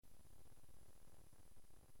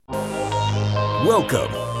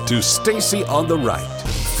Welcome to Stacy on the Right.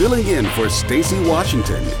 Filling in for Stacy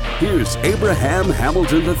Washington, here's Abraham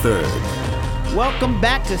Hamilton III. Welcome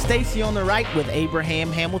back to Stacy on the Right with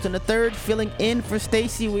Abraham Hamilton III, filling in for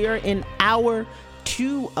Stacy. We are in hour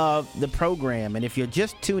 2 of the program, and if you're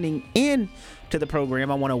just tuning in to the program,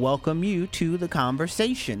 I want to welcome you to the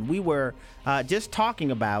conversation. We were just talking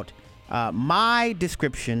about my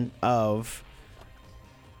description of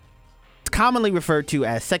commonly referred to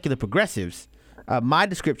as secular progressives, my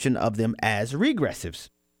description of them as regressives.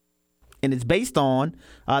 And it's based on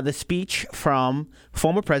the speech from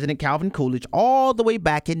former President Calvin Coolidge all the way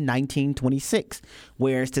back in 1926.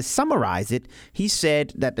 Whereas to summarize it, he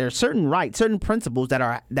said that there are certain rights, certain principles that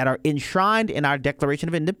are enshrined in our Declaration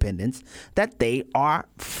of Independence, that they are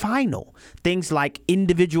final. Things like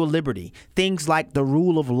individual liberty, things like the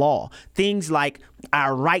rule of law, things like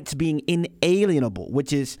our rights being inalienable,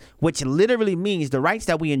 which literally means the rights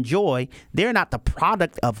that we enjoy, they're not the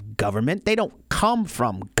product of government. They don't come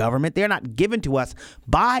from government. They're not given to us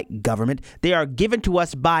by government. They are given to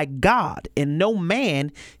us by God, and no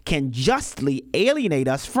man can justly alienate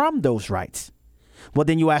us from those rights. Well,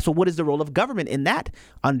 then you ask, well, what is the role of government in that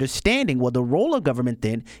understanding? Well, the role of government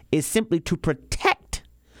then is simply to protect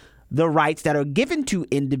the rights that are given to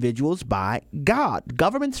individuals by God.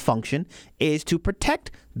 Government's function is to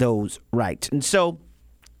protect those rights. And so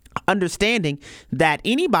understanding that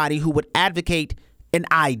anybody who would advocate an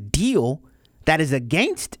ideal that is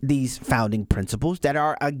against these founding principles, that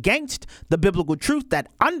are against the biblical truth that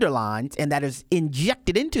underlines and that is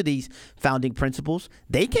injected into these founding principles,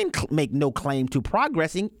 they can make no claim to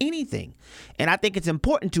progressing anything. And I think it's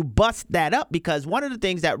important to bust that up, because one of the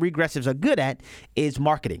things that regressives are good at is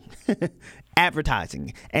marketing,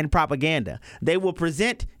 advertising, and propaganda. They will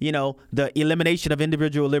present, the elimination of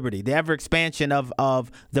individual liberty, the ever expansion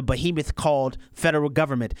of the behemoth called federal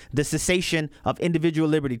government, the cessation of individual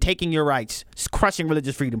liberty, taking your rights, crushing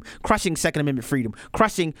religious freedom, crushing Second Amendment freedom,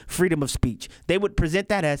 crushing freedom of speech. They would present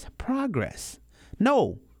that as progress.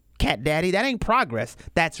 No, cat daddy, that ain't progress.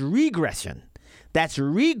 That's regression. That's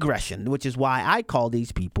regression, which is why I call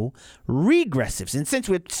these people regressives. And since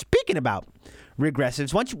we're speaking about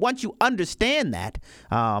regressives, once you understand that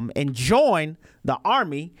and join the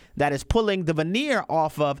army that is pulling the veneer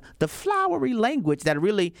off of the flowery language that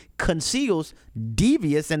really conceals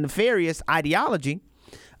devious and nefarious ideology,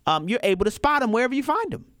 you're able to spot them wherever you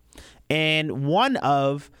find them. And one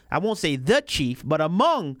of, I won't say the chief, but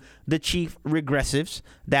among the chief regressives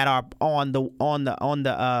that are on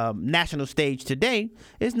the national stage today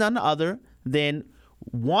is none other than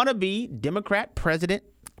wannabe Democrat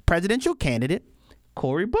presidential candidate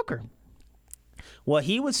Cory Booker. Well,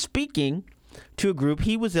 he was speaking to a group.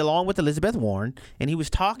 He was along with Elizabeth Warren, and he was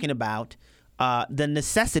talking about the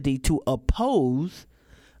necessity to oppose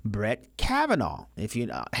Brett Kavanaugh. If you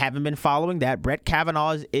haven't been following that, Brett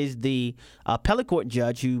Kavanaugh is the appellate court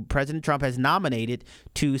judge who President Trump has nominated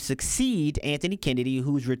to succeed Anthony Kennedy,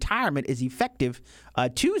 whose retirement is effective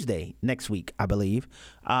Tuesday next week, I believe,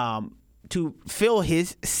 to fill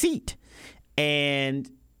his seat. And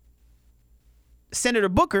Senator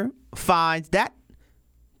Booker finds that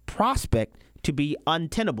prospect to be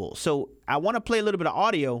untenable. So I want to play a little bit of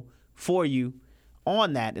audio for you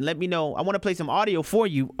on that, and let me know. I want to play some audio for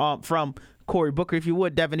you from Cory Booker. If you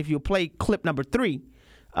would, Devin, if you'll play clip number 3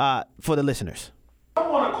 for the listeners. I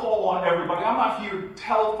want to call on everybody. I'm not here to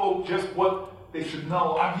tell folk just what they should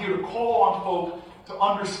know. I'm here to call on folk to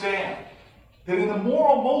understand that in the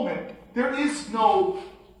moral moment, there is no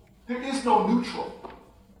neutral.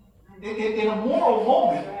 In a moral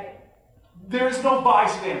moment, there is no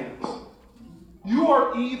bystanders. You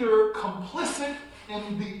are either complicit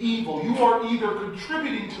in the evil, you are either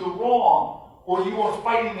contributing to the wrong, or you are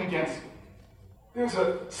fighting against it. There's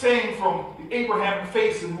a saying from the Abrahamic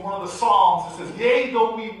faith in one of the Psalms that says, "Yea,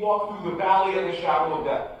 though we walk through the valley of the shadow of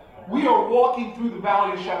death." We are walking through the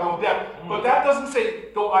valley of the shadow of death, but that doesn't say,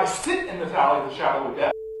 though I sit in the valley of the shadow of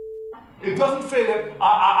death. It doesn't say that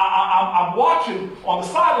I'm watching on the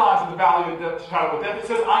sidelines of the valley of the shadow of death. It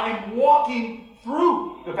says I am walking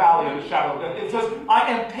through the valley of the shadow of death. It says I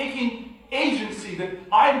am taking agency, that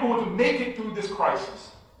I am going to make it through this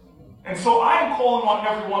crisis. And so I am calling on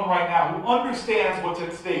everyone right now who understands what's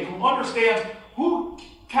at stake, who understands who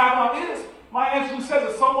Kavanaugh is. Maya Angelou says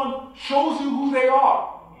that someone shows you who they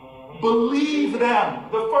are, believe them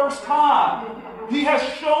the first time. He has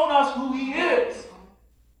shown us who he is.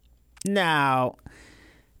 Now,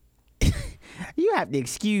 you have to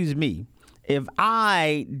excuse me if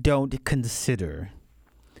I don't consider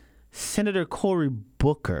Senator Cory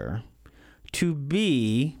Booker to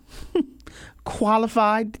be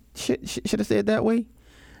qualified, should I say it that way,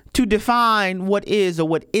 to define what is or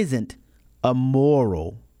what isn't a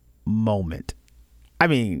moral moment. I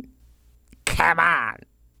mean, come on.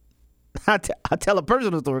 I'll tell a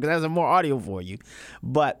personal story because I have some more audio for you.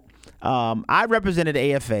 But I represented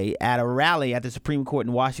AFA at a rally at the Supreme Court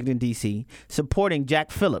in Washington, D.C., supporting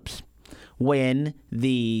Jack Phillips when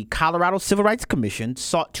the Colorado Civil Rights Commission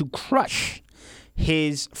sought to crush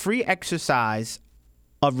his free exercise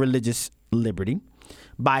of religious liberty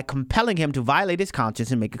by compelling him to violate his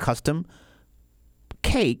conscience and make a custom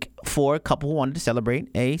cake for a couple who wanted to celebrate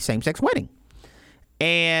a same-sex wedding.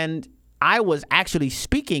 And I was actually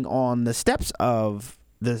speaking on the steps of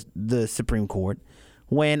the Supreme Court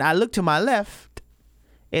when I looked to my left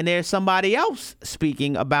and there's somebody else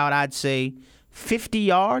speaking about, I'd say, 50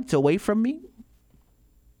 yards away from me.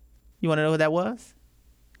 You want to know who that was?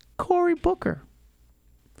 Cory Booker.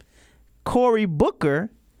 Cory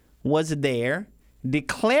Booker was there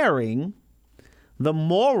declaring the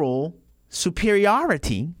moral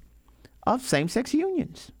superiority of same-sex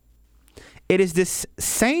unions. It is this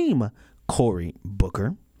same Cory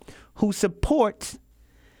Booker who supports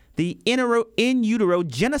the in utero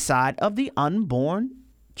genocide of the unborn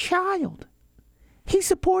child. He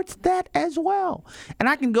supports that as well. And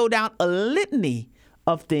I can go down a litany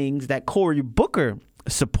of things that Cory Booker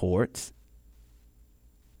supports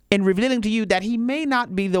and revealing to you that he may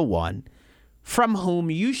not be the one from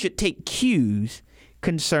whom you should take cues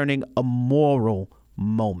concerning a moral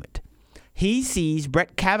moment. He sees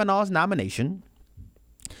Brett Kavanaugh's nomination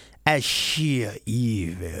as sheer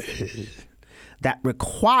evil that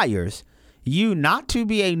requires you not to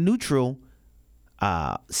be a neutral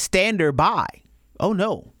stander by. Oh,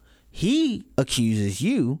 no. He accuses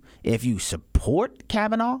you, if you support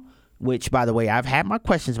Kavanaugh, which, by the way, I've had my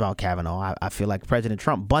questions about Kavanaugh. I feel like President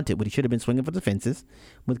Trump bunted when he should have been swinging for the fences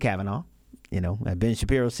with Kavanaugh. You know, Ben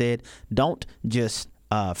Shapiro said, don't just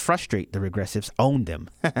frustrate the regressives, own them.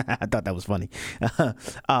 I thought that was funny.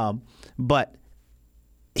 But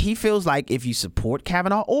he feels like if you support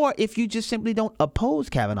Kavanaugh or if you just simply don't oppose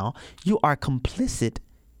Kavanaugh, you are complicit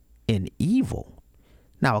in evil.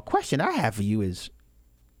 Now, a question I have for you is,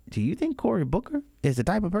 do you think Cory Booker is the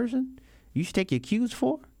type of person you should take your cues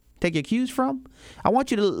from? I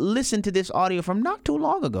want you to listen to this audio from not too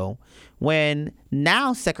long ago when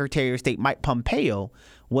now Secretary of State Mike Pompeo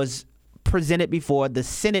was presented before the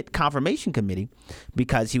Senate Confirmation Committee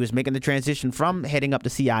because he was making the transition from heading up the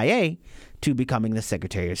CIA to becoming the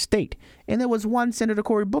Secretary of State. And there was one Senator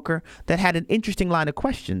Cory Booker that had an interesting line of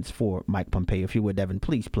questions for Mike Pompeo. If you would, Devin,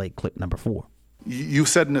 please play clip number 4. You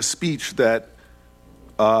said in a speech that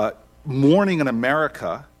mourning an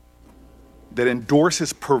America that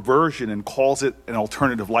endorses perversion and calls it an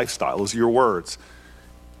alternative lifestyle, those are your words,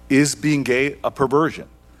 is being gay a perversion?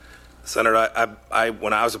 Senator,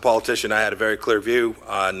 when I was a politician, I had a very clear view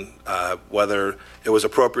on whether it was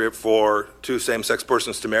appropriate for two same-sex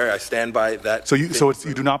persons to marry. I stand by that. So you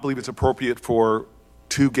do not believe it's appropriate for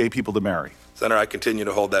two gay people to marry? Senator, I continue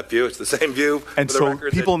to hold that view. It's the same view. And so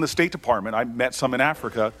people in the State Department, I met some in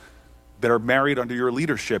Africa that are married under your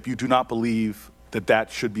leadership. You do not believe that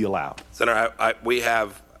that should be allowed? Senator, I believe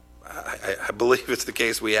it's the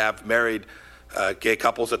case. We have married gay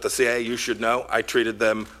couples at the CIA. You should know I treated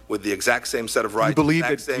them with the exact same set of rights. Do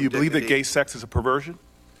you believe that gay sex is a perversion?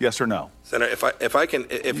 Yes or no? Senator, if I can,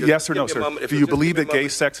 yes or no, sir. Do you believe that gay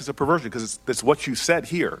sex is a perversion? Because that's what you said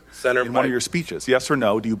here, Senator, in one of your speeches. Yes or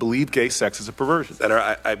no? Do you believe gay sex is a perversion?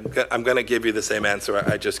 Senator, I'm going to give you the same answer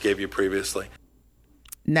I just gave you previously.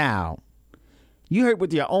 Now, you heard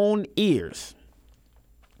with your own ears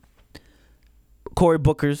Cory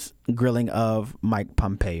Booker's grilling of Mike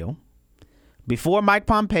Pompeo. Before Mike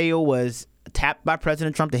Pompeo was tapped by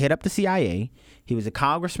President Trump to head up the CIA, he was a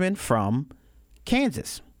congressman from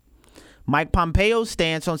Kansas. Mike Pompeo's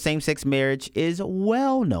stance on same-sex marriage is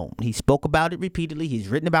well known. He spoke about it repeatedly. He's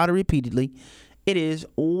written about it repeatedly. It is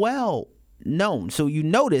well known. So you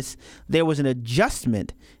notice there was an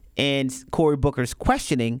adjustment in Cory Booker's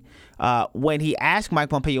questioning when he asked Mike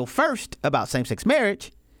Pompeo first about same-sex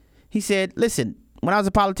marriage. He said, listen, when I was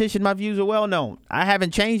a politician, my views are well known. I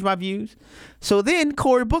haven't changed my views. So then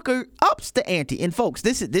Cory Booker ups the ante. And folks,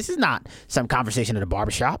 this is not some conversation at a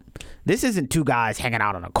barbershop. This isn't two guys hanging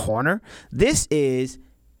out on a corner. This is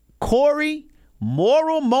Cory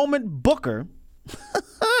Moral Moment Booker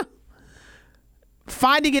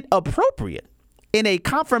finding it appropriate in a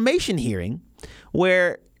confirmation hearing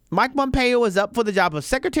where Mike Pompeo is up for the job of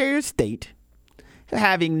Secretary of State,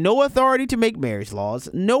 having no authority to make marriage laws,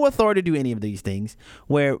 no authority to do any of these things,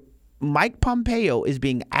 where Mike Pompeo is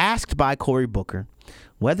being asked by Cory Booker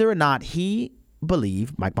whether or not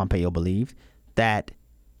Mike Pompeo believed that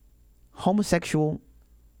homosexual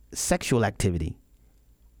sexual activity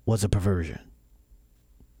was a perversion.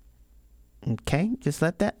 Okay, just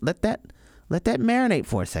let that marinate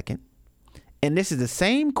for a second. And this is the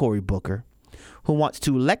same Cory Booker who wants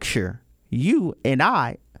to lecture you and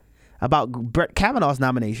I about Brett Kavanaugh's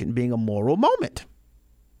nomination being a moral moment.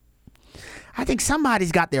 I think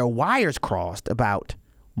somebody's got their wires crossed about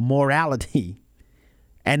morality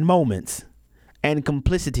and moments and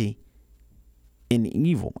complicity in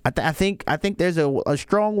evil. I think there's a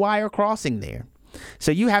strong wire crossing there.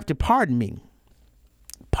 So you have to pardon me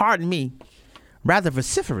rather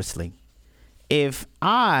vociferously if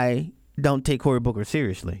I don't take Cory Booker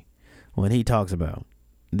seriously when he talks about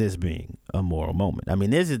this being a moral moment. I mean,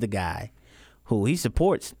 this is the guy who he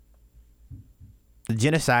supports the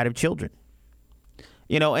genocide of children.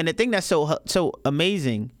 You know, and the thing that's so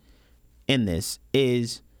amazing in this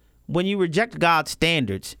is when you reject God's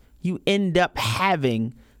standards, you end up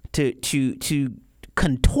having to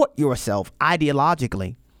contort yourself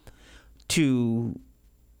ideologically to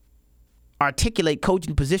articulate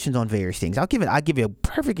cogent positions on various things. I'll give you a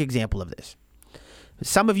perfect example of this.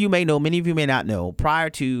 Some of you may know, many of you may not know, prior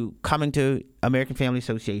to coming to American Family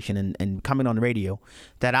Association and coming on the radio,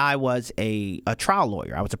 that I was a trial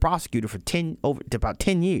lawyer. I was a prosecutor for about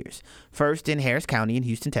 10 years. First in Harris County in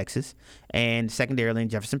Houston, Texas, and secondarily in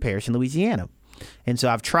Jefferson Parish in Louisiana. And so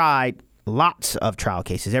I've tried lots of trial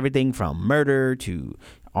cases, everything from murder to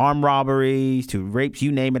armed robberies to rapes,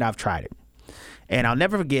 you name it, I've tried it. And I'll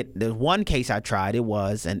never forget the one case I tried. It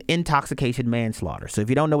was an intoxication manslaughter. So if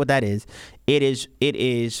you don't know what that is, it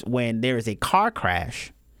is when there is a car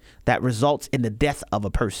crash that results in the death of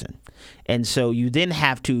a person. And so you then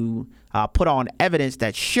have to put on evidence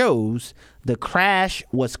that shows the crash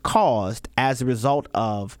was caused as a result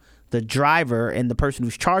of the driver and the person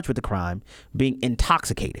who's charged with the crime being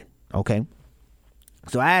intoxicated. Okay.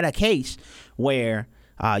 So I had a case where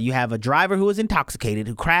you have a driver who was intoxicated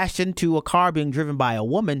who crashed into a car being driven by a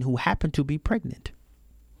woman who happened to be pregnant.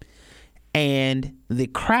 And the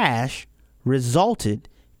crash resulted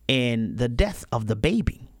in the death of the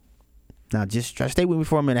baby. Now, just try to stay with me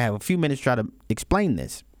for a minute. I have a few minutes to try to explain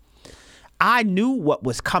this. I knew what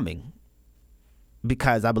was coming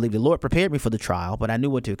because I believe the Lord prepared me for the trial, but I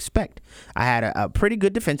knew what to expect. I had a pretty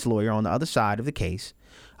good defense lawyer on the other side of the case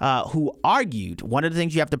who argued one of the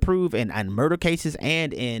things you have to prove in murder cases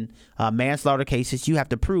and in manslaughter cases, you have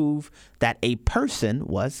to prove that a person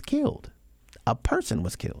was killed. A person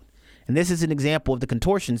was killed. And this is an example of the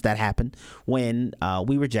contortions that happen when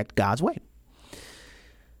we reject God's way.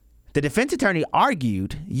 The defense attorney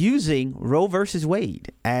argued using Roe versus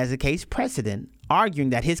Wade as a case precedent,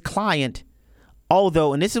 arguing that his client,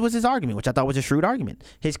 although, and this was his argument, which I thought was a shrewd argument,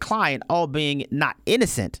 his client, all being not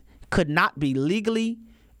innocent, could not be legally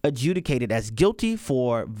adjudicated as guilty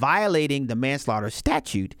for violating the manslaughter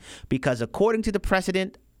statute because according to the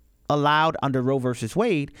precedent allowed under Roe versus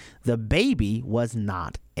Wade, the baby was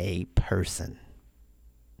not a person.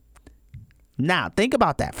 Now, think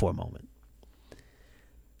about that for a moment.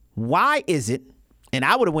 Why is it, and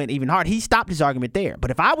I would have went even hard, he stopped his argument there,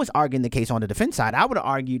 but if I was arguing the case on the defense side, I would have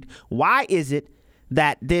argued, why is it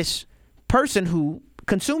that this person who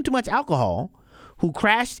consumed too much alcohol, who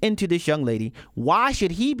crashed into this young lady, why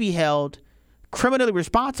should he be held criminally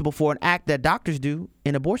responsible for an act that doctors do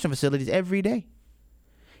in abortion facilities every day?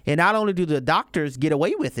 And not only do the doctors get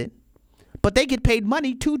away with it, but they get paid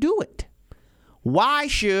money to do it. Why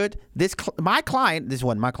should my client, this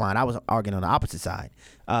wasn't my client, I was arguing on the opposite side,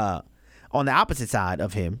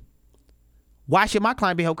 of him, why should my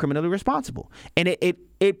client be held criminally responsible? And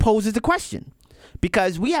it poses the question.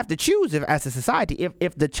 Because we have to choose as a society,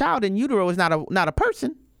 if the child in utero is not a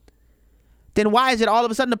person, then why is it all of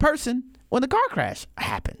a sudden a person when the car crash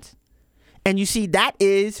happens? And you see, that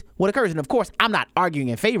is what occurs. And of course, I'm not arguing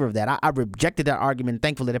in favor of that. I rejected that argument.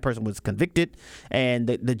 Thankfully, that person was convicted, and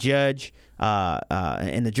the judge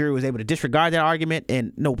and the jury was able to disregard that argument,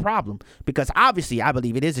 and no problem. Because obviously, I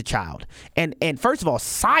believe it is a child. And first of all,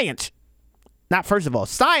 science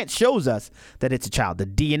shows us that it's a child. The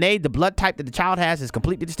DNA, the blood type that the child has is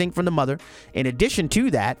completely distinct from the mother. In addition to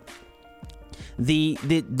that, the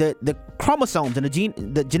chromosomes and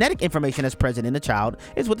the genetic information that's present in the child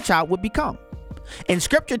is what the child would become. And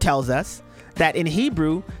scripture tells us that in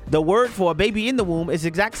Hebrew, the word for a baby in the womb is the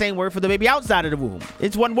exact same word for the baby outside of the womb.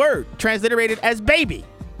 It's one word, transliterated as baby.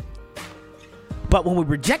 But when we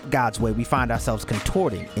reject God's way, we find ourselves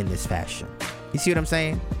contorting in this fashion. You see what I'm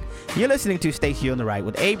saying? You're listening to Stacey on the Right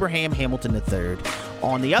with Abraham Hamilton III.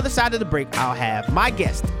 On the other side of the break, I'll have my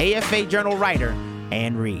guest, AFA Journal writer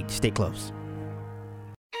Ann Reed. Stay close.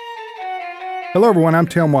 Hello, everyone. I'm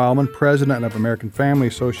Tim Wildman, president of American Family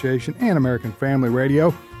Association and American Family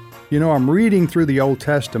Radio. You know, I'm reading through the Old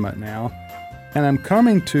Testament now, and I'm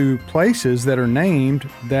coming to places that are named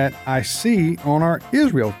that I see on our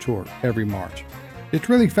Israel tour every March. It's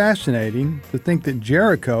really fascinating to think that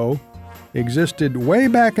Jericho existed way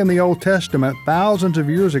back in the Old Testament thousands of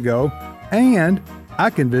years ago, and I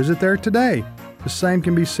can visit there today. The same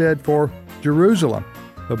can be said for Jerusalem.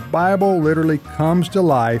 The Bible literally comes to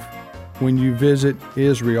life when you visit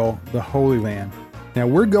Israel, the Holy Land. Now,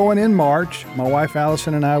 we're going in March. My wife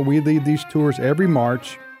Allison and I, we lead these tours every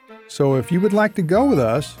March. So if you would like to go with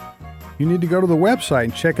us, you need to go to the website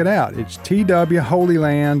and check it out. It's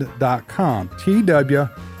twholyland.com,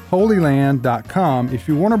 twholyland.com. If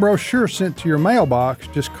you want a brochure sent to your mailbox,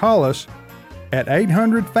 just call us at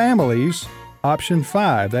 800-FAMILIES, option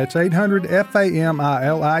 5. That's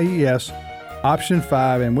 800-FAMILIES, option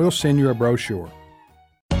 5, and we'll send you a brochure.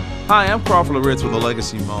 Hi, I'm Crawford Loritz with a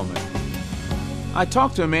Legacy Moment. I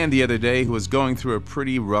talked to a man the other day who was going through a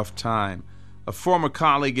pretty rough time. A former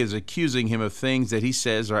colleague is accusing him of things that he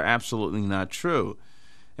says are absolutely not true.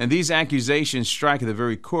 And these accusations strike at the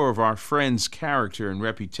very core of our friend's character and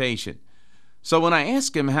reputation. So when I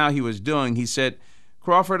asked him how he was doing, he said,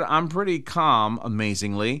 "Crawford, I'm pretty calm,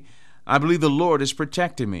 amazingly. I believe the Lord is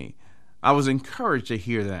protecting me." I was encouraged to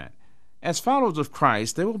hear that. As followers of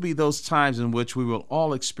Christ, there will be those times in which we will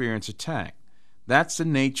all experience attack. That's the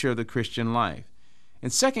nature of the Christian life. In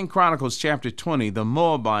 2 Chronicles chapter 20, the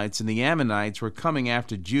Moabites and the Ammonites were coming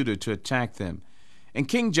after Judah to attack them. And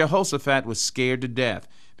King Jehoshaphat was scared to death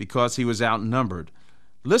because he was outnumbered.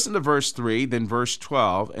 Listen to verse 3, then verse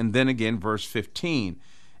 12, and then again verse 15.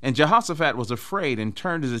 And Jehoshaphat was afraid and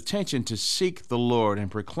turned his attention to seek the Lord and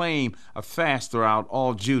proclaim a fast throughout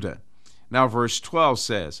all Judah. Now verse 12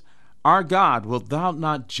 says, "Our God, wilt thou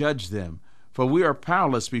not judge them? For we are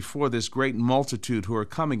powerless before this great multitude who are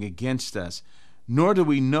coming against us. Nor do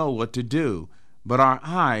we know what to do, but our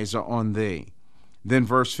eyes are on thee." Then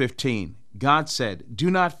verse 15, God said,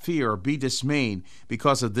 "Do not fear or be dismayed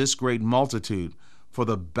because of this great multitude, for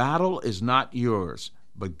the battle is not yours,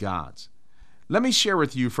 but God's." Let me share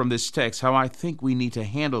with you from this text how I think we need to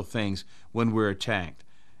handle things when we're attacked.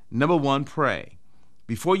 Number one, pray.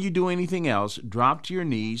 Before you do anything else, drop to your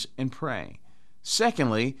knees and pray.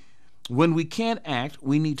 Secondly, when we can't act,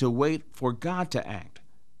 we need to wait for God to act.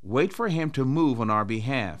 Wait for Him to move on our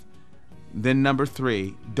behalf. Then number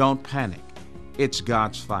 3, don't panic. It's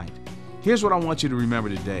God's fight. Here's what I want you to remember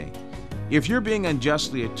today. If you're being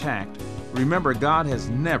unjustly attacked, remember God has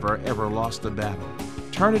never, ever lost a battle.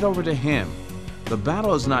 Turn it over to Him. The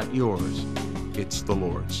battle is not yours, it's the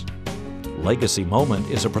Lord's. Legacy Moment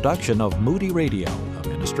is a production of Moody Radio, a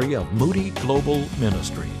ministry of Moody Global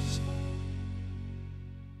Ministries.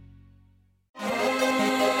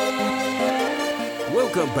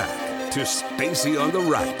 Welcome back to Stacy on the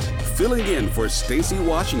Right. Filling in for Stacy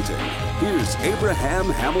Washington, here's Abraham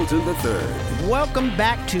Hamilton III. Welcome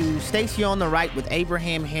back to Stacy on the Right with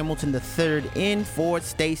Abraham Hamilton III in for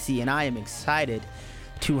Stacy, and I am excited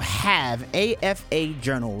to have AFA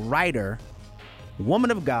Journal writer,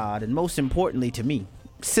 woman of God, and most importantly to me,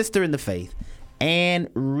 sister in the faith, Ann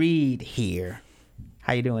Reed here.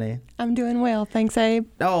 How you doing, Ann? I'm doing well. Thanks, Abe.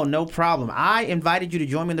 Oh, no problem. I invited you to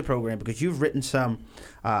join me in the program because you've written some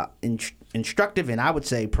instructive and I would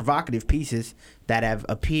say provocative pieces that have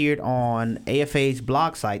appeared on AFA's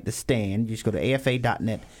blog site, The Stand. You just go to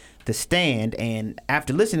afa.net, The Stand, and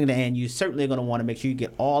after listening to Ann, you're certainly going to want to make sure you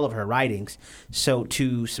get all of her writings. So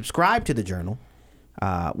to subscribe to the journal,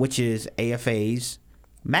 which is AFA's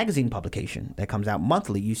magazine publication that comes out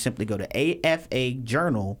monthly, you simply go to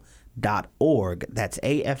afajournal.org. That's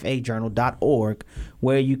afajournal.org,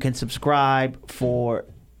 where you can subscribe for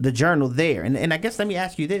the journal there. And I guess let me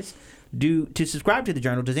ask you this: to subscribe to the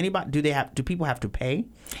journal, do people have to pay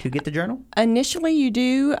to get the journal? Initially, you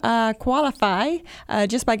do qualify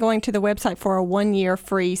just by going to the website for a 1-year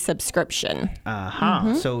free subscription.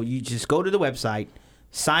 So you just go to the website,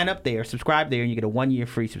 sign up there, subscribe there, and you get a 1-year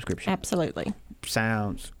free subscription. Absolutely.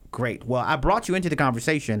 Sounds great. Well, I brought you into the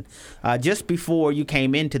conversation just before you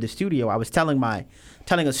came into the studio. I was telling a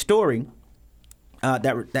story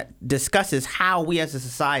that discusses how we as a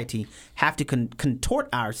society have to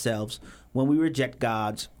contort ourselves when we reject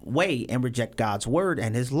God's way and reject God's word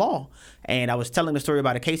and His law. And I was telling the story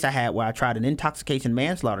about a case I had where I tried an intoxication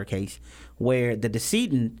manslaughter case where the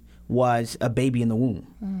decedent was a baby in the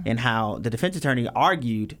womb, and how the defense attorney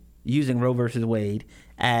argued using Roe versus Wade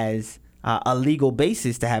as a legal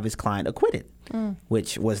basis to have his client acquitted,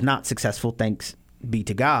 which was not successful, thanks be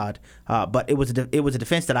to God. But it was a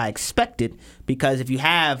defense that I expected, because if you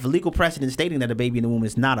have legal precedent stating that a baby in the womb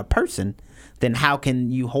is not a person, then how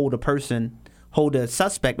can you hold a person hold a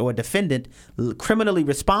suspect or a defendant criminally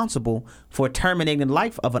responsible for terminating the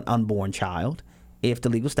life of an unborn child if the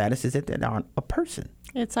legal status is that they aren't a person.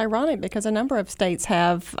 It's ironic because a number of states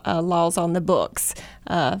have laws on the books.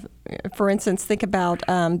 For instance, think about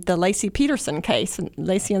the Laci Peterson case,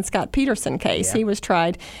 Laci and Scott Peterson case. Yeah. He was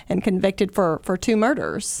tried and convicted for 2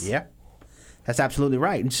 murders. Yeah, that's absolutely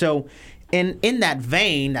right. And so in that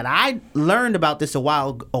vein, that I learned about this a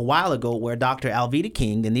while ago, where Dr. Alveda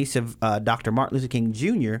King, the niece of Dr. Martin Luther King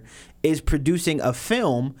Jr., is producing a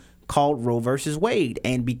film called Roe versus Wade.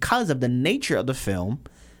 And because of the nature of the film,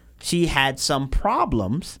 she had some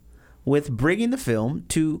problems with bringing the film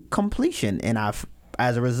to completion. And I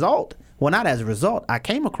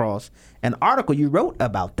came across an article you wrote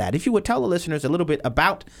about that. If you would tell the listeners a little bit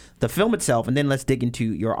about the film itself, and then let's dig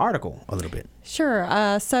into your article a little bit.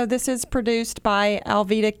 Sure. So this is produced by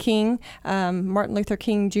Alveda King, Martin Luther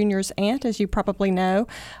King Jr.'s aunt, as you probably know,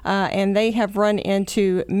 and they have run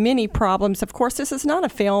into many problems. Of course, this is not a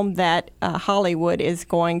film that Hollywood is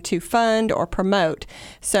going to fund or promote.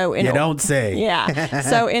 So you don't say. Yeah.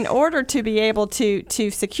 So in order to be able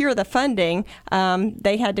to secure the funding,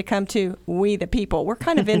 they had to come to We the People. We're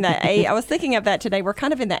kind of in the age. I was thinking of that today. We're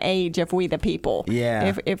kind of in the age of We the People.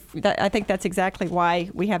 Yeah. I think that's exactly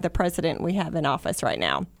why we have the president we have in office right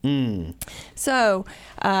now. So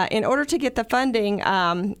in order to get the funding,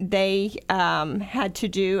 they had to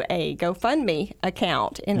do a GoFundMe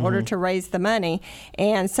account in order to raise the money.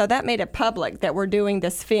 And so that made it public that we're doing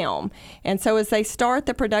this film. And so as they start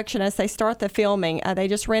the production, as they start the filming, they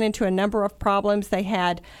just ran into a number of problems. They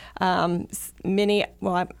had many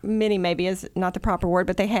maybe is not the proper word,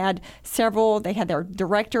 but they had several. They had their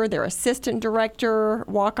director, their assistant director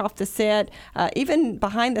walk off the set, even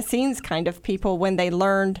behind the scenes kind of people when they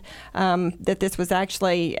learned that this was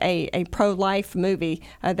actually a pro-life movie.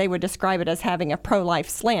 They would describe it as having a pro-life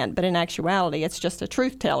slant, but in actuality, it's just a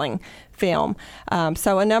truth-telling film.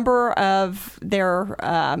 So a number of their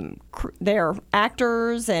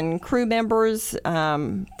actors and crew members,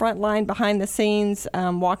 frontline, behind the scenes,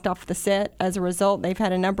 walked off the set. As a result, they've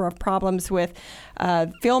had a number of problems with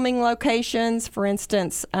filming locations. For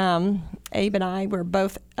instance, Abe and I were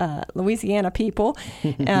both Louisiana people.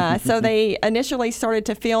 So they initially started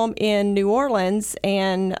to film in New Orleans,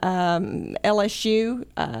 and LSU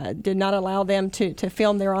did not allow them to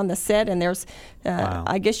film there on the set. And there's, wow.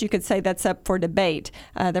 I guess you could say that's up for debate.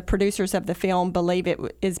 The producers of the film believe it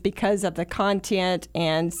is because of the content,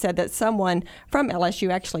 and said that someone from LSU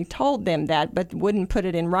actually told them that, but wouldn't put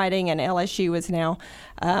it in writing, and LSU is now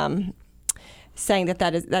saying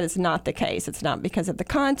that is not the case. It's not because of the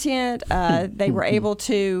content. They were able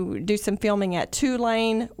to do some filming at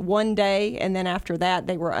Tulane one day, and then after that,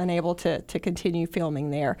 they were unable to continue filming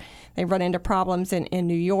there. They run into problems in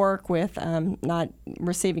New York with not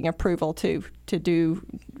receiving approval to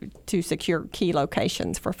secure key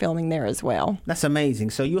locations for filming there as well. That's amazing.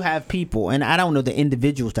 So you have people, and I don't know the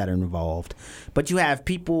individuals that are involved, but you have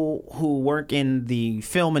people who work in the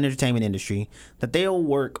film and entertainment industry that they'll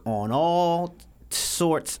work on all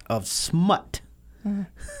sorts of smut.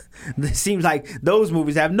 It seems like those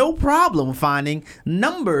movies have no problem finding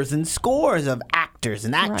numbers and scores of actors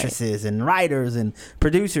and actresses and writers and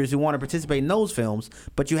producers who want to participate in those films.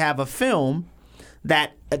 But you have a film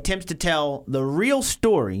that attempts to tell the real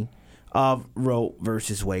story of Roe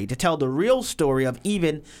versus Wade, to tell the real story of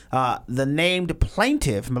even the named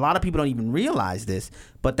plaintiff. A lot of people don't even realize this,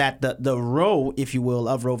 but that the Roe, if you will,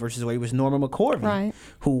 of Roe versus Wade was Norma McCorvey,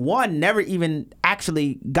 who one, never even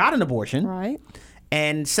actually got an abortion,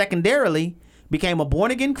 and secondarily became a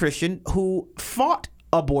born-again Christian who fought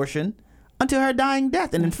abortion until her dying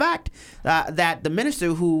death. And in fact, that the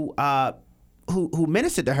minister who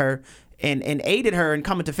ministered to her and aided her in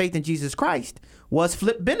coming to faith in Jesus Christ was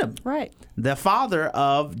Flip Benham, the father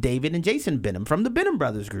of David and Jason Benham from the Benham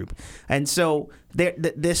Brothers group. And so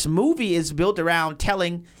this movie is built around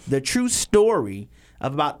telling the true story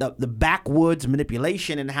about the backwoods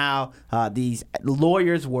manipulation and how these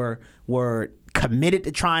lawyers were committed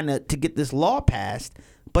to trying to get this law passed.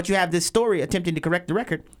 But you have this story attempting to correct the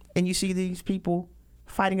record, and you see these people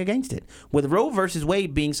fighting against it. With Roe versus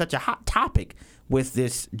Wade being such a hot topic with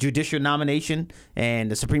this judicial nomination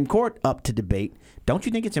and the Supreme Court up to debate, don't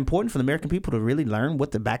you think it's important for the American people to really learn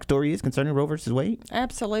what the backstory is concerning Roe versus Wade?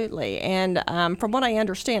 Absolutely. And from what I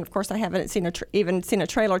understand, of course, I haven't seen even seen a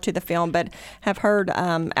trailer to the film, but have heard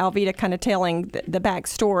Alveda kind of telling the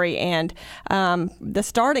backstory. And the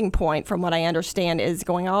starting point, from what I understand, is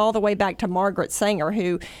going all the way back to Margaret Sanger,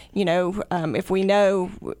 who, if you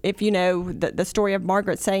know the story of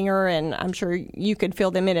Margaret Sanger, and I'm sure you could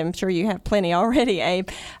fill them in, I'm sure you have plenty already, Abe,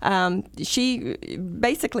 she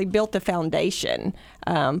basically built the foundation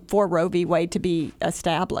for Roe v. Wade to be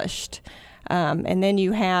established. And then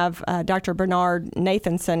you have Dr. Bernard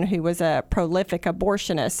Nathanson, who was a prolific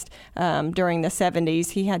abortionist during the 70s.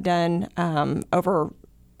 He had done over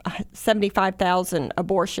 75,000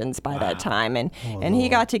 abortions by that time. And he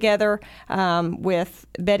got together with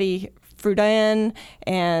Betty Friedan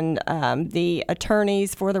and the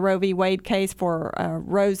attorneys for the Roe v. Wade case, for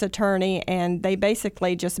Roe's attorney, and they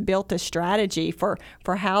basically just built a strategy for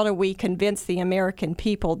how do we convince the American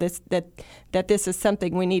people that this is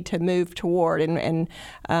something we need to move toward. And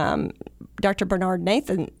Dr. Bernard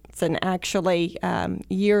Nathanson actually,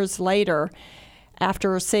 years later,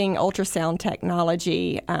 after seeing ultrasound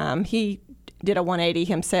technology, he did a 180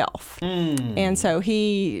 himself. And so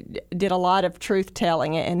he did a lot of truth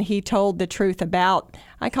telling, and he told the truth about,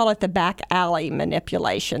 I call it the back alley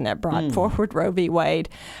manipulation that brought forward Roe v. Wade.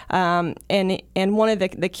 And one of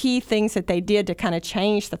the key things that they did to kind of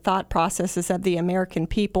change the thought processes of the American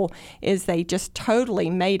people is they just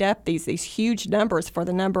totally made up these huge numbers for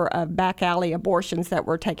the number of back alley abortions that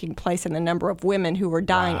were taking place and the number of women who were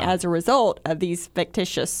dying as a result of these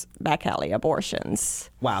fictitious back alley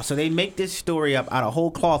abortions. Wow. So they make this story up out of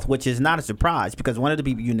whole cloth, which is not a surprise because one of the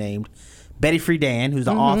people you named, Betty Friedan, who's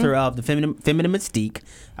the author of The Feminine Mystique,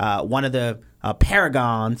 one of the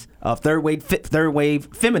paragons of third wave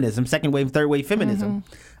feminism, second wave, third wave feminism.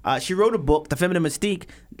 She wrote a book, The Feminine Mystique,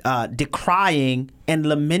 decrying and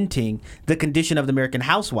lamenting the condition of the American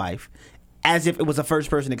housewife as if it was a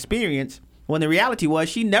first-person experience, when the reality was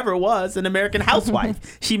she never was an American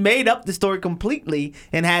housewife. She made up the story completely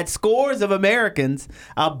and had scores of Americans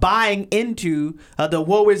buying into the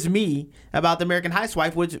woe is me about the American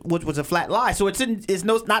housewife, which was a flat lie. So it's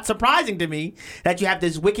not surprising to me that you have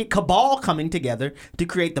this wicked cabal coming together to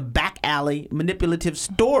create the back alley manipulative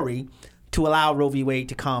story to allow Roe v. Wade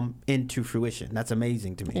to come into fruition. That's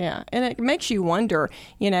amazing to me. Yeah, and it makes you wonder,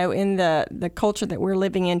 in the culture that we're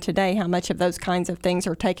living in today, how much of those kinds of things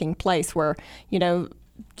are taking place where,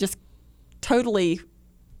 just totally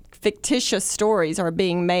fictitious stories are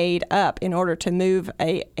being made up in order to move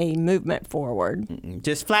a movement forward.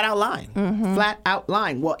 Just flat out lying. Flat out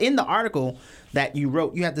lying. Well, in the article that you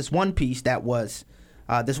wrote, you had this one piece that was,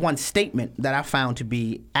 this one statement that I found to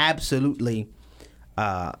be absolutely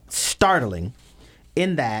startling,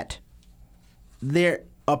 in that their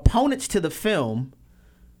opponents to the film,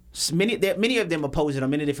 many of them oppose it on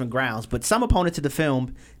many different grounds, but some opponents to the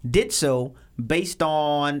film did so based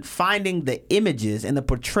on finding the images and the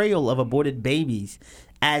portrayal of aborted babies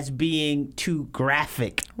as being too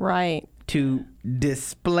graphic to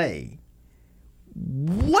display.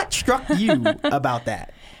 What struck you about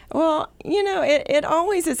that? Well, it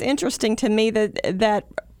always is interesting to me that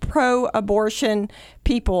pro-abortion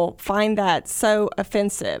people find that so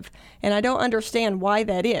offensive, and I don't understand why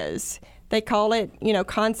that is. They call it,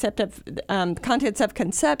 contents of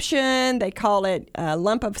conception. They call it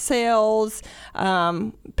lump of cells,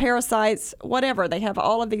 parasites, whatever. They have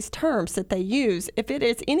all of these terms that they use. If it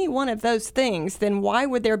is any one of those things, then why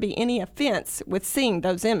would there be any offense with seeing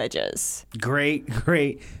those images? Great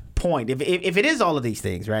point. If it is all of these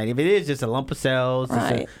things, right? If it is just a lump of cells,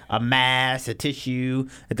 just a mass, a tissue,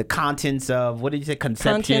 the contents of, what did you say,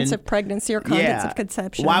 conception? Contents of pregnancy or contents of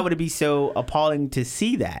conception. Why would it be so appalling to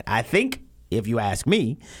see that? I think, if you ask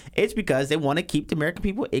me, it's because they want to keep the American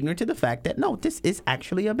people ignorant to the fact that, no, this is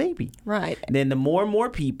actually a baby. Right. And then the more and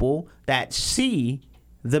more people that see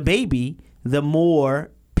the baby, the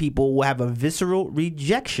more people will have a visceral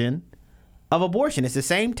rejection of abortion. It's the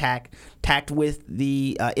same tact with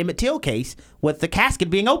the Emmett Till case, with the casket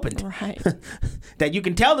being opened. Right. That you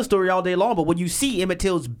can tell the story all day long, but when you see Emmett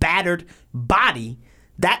Till's battered body,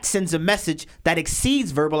 that sends a message that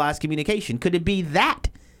exceeds verbalized communication. Could it be that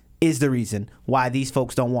is the reason why these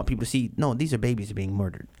folks don't want people to see, no, these are babies being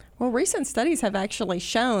murdered? Well, recent studies have actually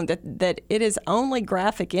shown that it is only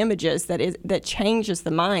graphic images that changes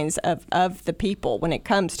the minds of the people when it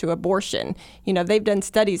comes to abortion. You know, they've done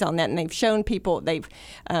studies on that, and they've shown people, they've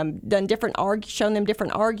done shown them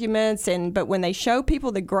different arguments, but when they show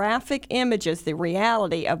people the graphic images, the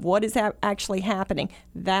reality of what is actually happening,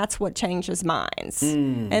 that's what changes minds.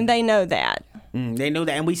 And they know that. They know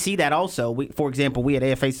that, and we see that also. For example, we at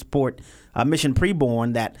AFA support Mission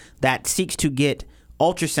Preborn that seeks to get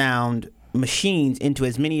ultrasound machines into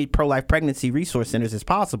as many pro-life pregnancy resource centers as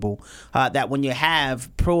possible, that when you have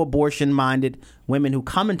pro-abortion minded women who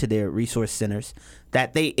come into their resource centers,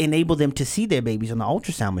 that they enable them to see their babies on the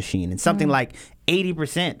ultrasound machine. And something like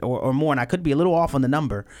 80% or more, and I could be a little off on the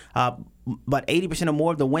number, but 80% or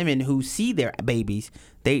more of the women who see their babies,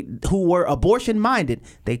 who were abortion minded,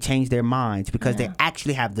 they change their minds because they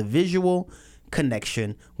actually have the visual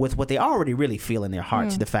connection with what they already really feel in their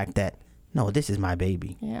hearts, the fact that, no, this is my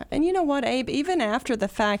baby. Yeah, and you know what, Abe? Even after the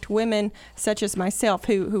fact, women such as myself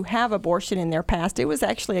who have abortion in their past, it was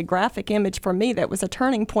actually a graphic image for me that was a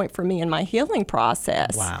turning point for me in my healing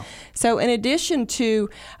process. Wow. So in addition to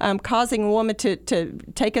causing a woman to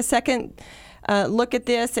take a second look at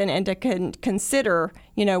this and to consider,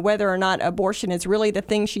 you know, whether or not abortion is really the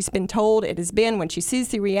thing she's been told it has been, when she sees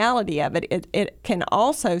the reality of it, it can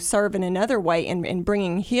also serve in another way in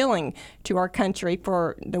bringing healing to our country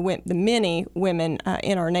for the many women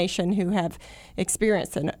in our nation who have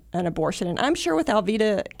experienced an abortion. And I'm sure with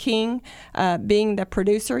Alveda King being the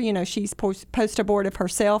producer, you know, she's post-abortive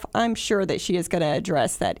herself, I'm sure that she is going to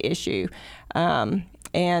address that issue.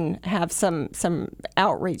 And have some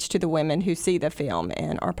outreach to the women who see the film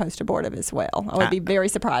and are post-abortive as well. I would be very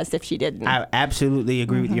surprised if she didn't. I absolutely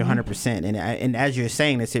agree with you 100%. And as you're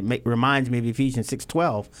saying this, it reminds me of Ephesians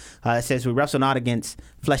 6:12. It says, we wrestle not against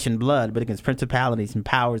flesh and blood, but against principalities and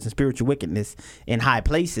powers and spiritual wickedness in high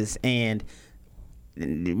places. And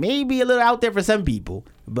maybe a little out there for some people,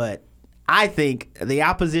 but I think the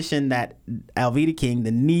opposition that Alveda King,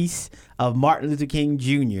 the niece of Martin Luther King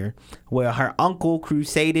Jr., where her uncle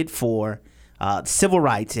crusaded for civil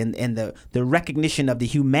rights and the recognition of the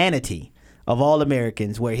humanity of all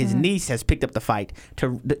Americans, where his niece has picked up the fight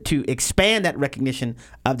to expand that recognition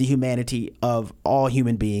of the humanity of all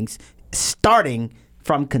human beings, starting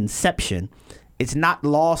from conception. It's not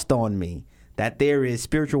lost on me that there is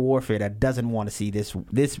spiritual warfare that doesn't want to see this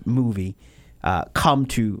movie come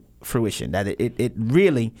to fruition, that it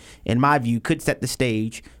really, in my view, could set the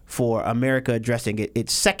stage for America addressing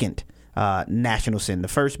its second national sin, the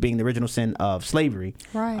first being the original sin of slavery,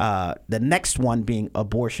 right. The next one being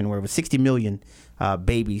abortion, where over 60 million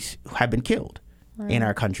babies have been killed in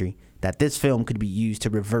our country, that this film could be used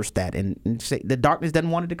to reverse that and say the darkness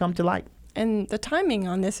doesn't want it to come to light. And the timing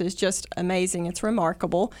on this is just amazing. It's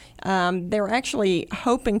remarkable. They're actually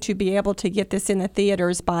hoping to be able to get this in the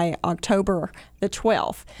theaters by October the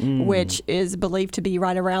 12th, which is believed to be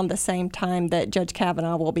right around the same time that Judge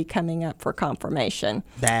Kavanaugh will be coming up for confirmation.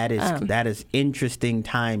 That is interesting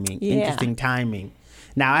timing. Yeah. Interesting timing.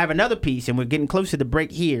 Now, I have another piece, and we're getting close to the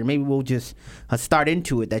break here. Maybe we'll just start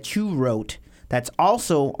into it, that you wrote. That's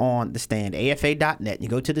also on The Stand, afa.net. You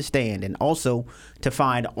go to The Stand, and also to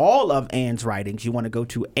find all of Ann's writings, you want to go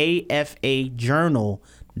to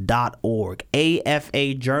afajournal.org,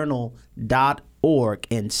 afajournal.org,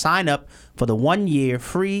 and sign up for the 1-year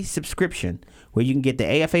free subscription where you can get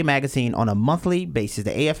the AFA magazine on a monthly basis,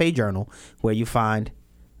 the AFA Journal, where you find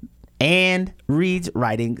Ann Reed's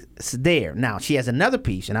writings there. Now, she has another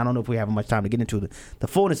piece, and I don't know if we have much time to get into the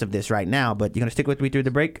fullness of this right now, but you're going to stick with me through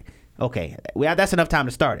the break? Okay, that's enough time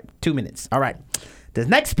to start it. 2 minutes. All right. The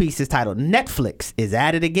next piece is titled Netflix is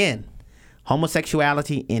at it again.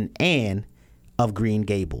 Homosexuality in Anne of Green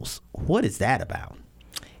Gables. What is that about?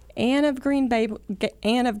 Anne of Green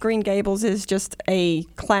Gables is just a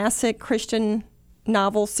classic Christian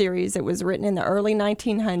novel series that was written in the early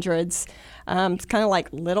 1900s. It's kind of like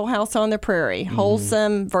Little House on the Prairie,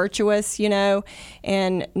 wholesome, virtuous, you know.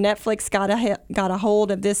 And Netflix got a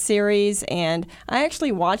hold of this series, and I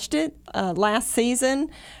actually watched it last season.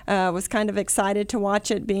 Was kind of excited to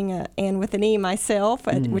watch it, being Anne with an E myself,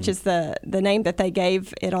 which is the name that they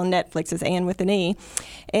gave it on Netflix, is Anne with an E.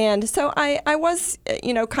 And so I was,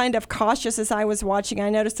 kind of cautious as I was watching. I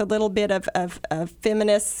noticed a little bit of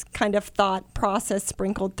feminist kind of thought process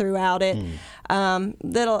sprinkled throughout it.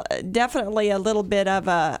 Definitely a little bit of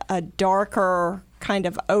a darker kind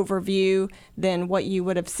of overview than what you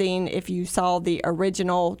would have seen if you saw the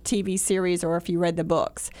original TV series or if you read the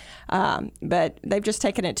books. But they've just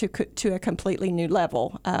taken it to a completely new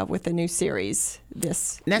level with the new series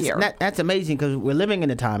this year. That's amazing, because we're living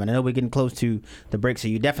in a time, and I know we're getting close to the break, so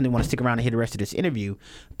you definitely want to stick around and hear the rest of this interview.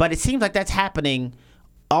 But it seems like that's happening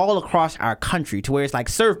all across our country, to where it's like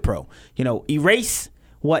ServPro, erase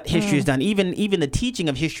what history has done. Even the teaching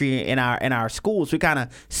of history in our schools, we kind of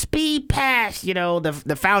speed past,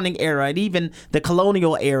 the founding era and even the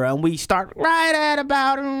colonial era, and we start right at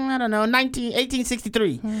about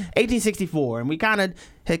 1863, 1864, and we kind of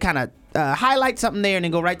highlight something there and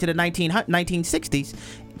then go right to the 1960s,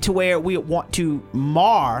 to where we want to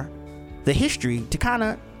mar the history to kind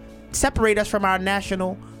of separate us from our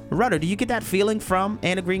national rudder. Do you get that feeling from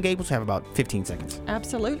Anne of Green Gables? We have about 15 seconds.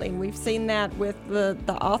 Absolutely. We've seen that with the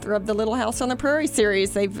author of the Little House on the Prairie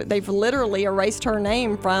series. They've literally erased her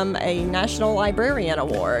name from a National Librarian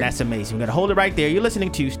Award. That's amazing. We're going to hold it right there. You're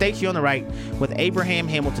listening to Stacey on the Right with Abraham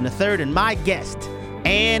Hamilton III and my guest,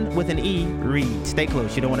 Anne with an E. Reed. Stay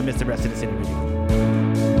close. You don't want to miss the rest of this interview.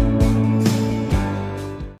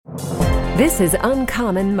 This is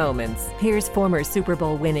Uncommon Moments. Here's former Super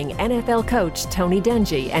Bowl winning NFL coach Tony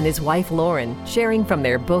Dungy and his wife Lauren sharing from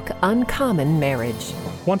their book Uncommon Marriage.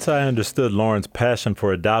 Once I understood Lauren's passion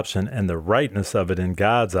for adoption and the rightness of it in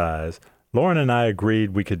God's eyes, Lauren and I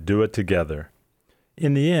agreed we could do it together.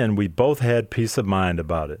 In the end, we both had peace of mind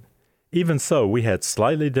about it. Even so, we had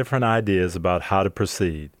slightly different ideas about how to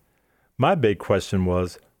proceed. My big question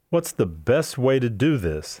was, what's the best way to do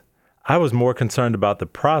this? I was more concerned about the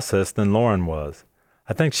process than Lauren was.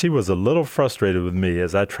 I think she was a little frustrated with me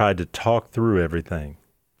as I tried to talk through everything.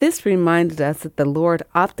 This reminded us that the Lord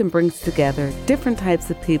often brings together different types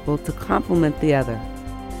of people to complement the other.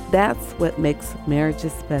 That's what makes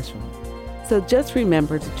marriages special. So just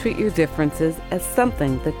remember to treat your differences as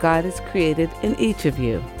something that God has created in each of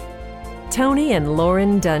you. Tony and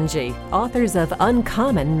Lauren Dungy, authors of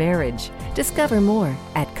Uncommon Marriage. Discover more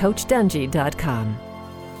at CoachDungy.com.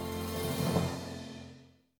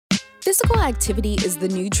 Physical activity is the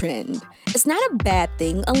new trend. It's not a bad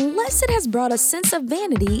thing unless it has brought a sense of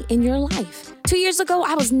vanity in your life. 2 years ago,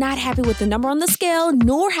 I was not happy with the number on the scale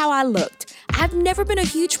nor how I looked. I've never been a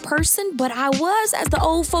huge person, but I was, as the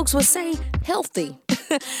old folks would say, healthy.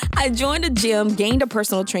 I joined a gym, gained a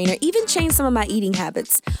personal trainer, even changed some of my eating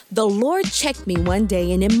habits. The Lord checked me one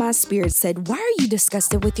day and in my spirit said, "Why are you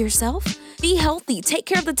disgusted with yourself? Be healthy, take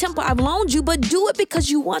care of the temple I've loaned you, but do it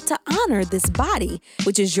because you want to honor this body,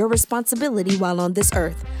 which is your responsibility while on this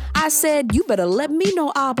earth." I said, "You better let me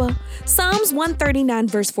know, Abba." Psalms 139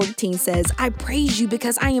 verse 14 says, "I praise you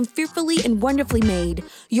because I am fearfully and wonderfully made.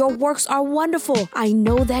 Your works are wonderful. I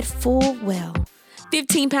know that full well."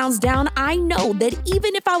 15 pounds down, I know that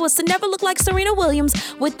even if I was to never look like Serena Williams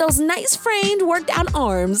with those nice framed, worked out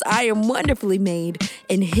arms, I am wonderfully made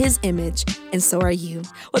in His image, and so are you.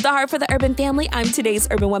 With a heart for the urban family, I'm today's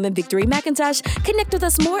urban woman, Victory McIntosh. Connect with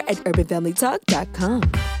us more at urbanfamilytalk.com.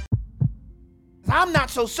 I'm not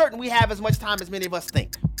so certain we have as much time as many of us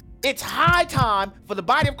think. It's high time for the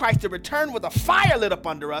body of Christ to return with a fire lit up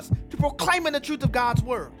under us to proclaiming the truth of God's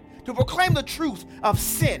word. To proclaim the truth of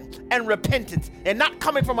sin and repentance, and not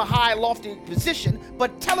coming from a high, lofty position,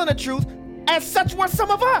 but telling the truth as such were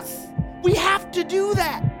some of us. We have to do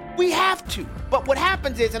that. We have to. But what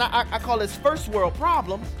happens is, and I call this first world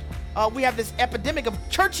problem, we have this epidemic of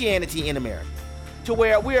churchianity in America, to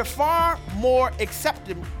where we are far more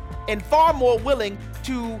accepted and far more willing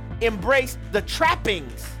to embrace the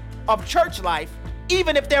trappings of church life,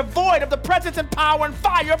 even if they're void of the presence and power and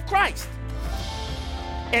fire of Christ.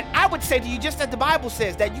 And I would say to you, just as the Bible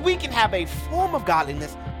says, that we can have a form of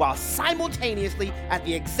godliness while simultaneously, at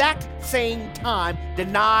the exact same time,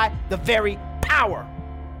 deny the very power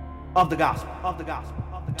of the gospel.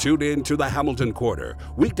 Tune in to the Hamilton Corner,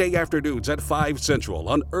 weekday afternoons at 5 Central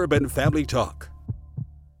on Urban Family Talk.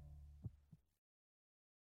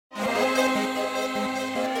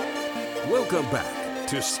 Welcome back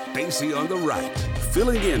to Stacey on the Right.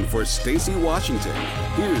 Filling in for Stacey Washington,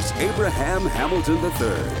 here's Abraham Hamilton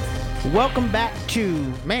III. Welcome back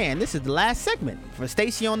to, this is the last segment for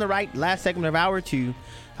Stacey on the Right, last segment of hour 2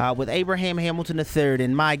 with Abraham Hamilton III.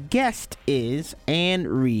 And my guest is Anne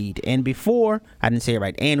Reed. And before, I didn't say it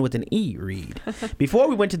right, Anne with an E, Reed. Before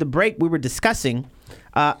we went to the break, we were discussing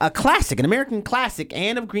a classic, an American classic,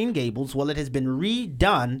 Anne of Green Gables. Well, it has been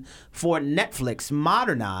redone for Netflix,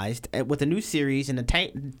 modernized with a new series, and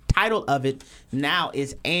the title of it now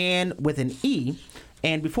is Anne with an E.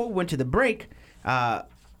 And before we went to the break, our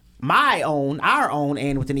own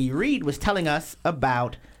Anne with an E, Reed, was telling us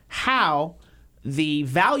about how the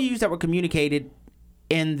values that were communicated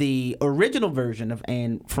in the original version of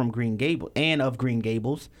Anne of Green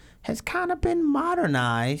Gables has kind of been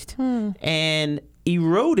modernized and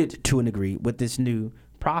eroded to a degree with this new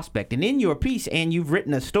prospect. And in your piece, and you've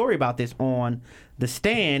written a story about this on The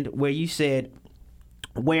Stand, where you said,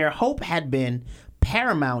 where hope had been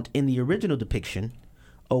paramount in the original depiction,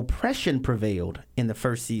 oppression prevailed in the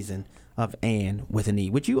first season of Anne with an E.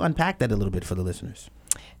 Would you unpack that a little bit for the listeners?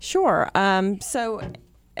 Sure. So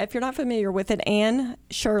if you're not familiar with it, Anne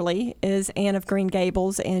Shirley is Anne of Green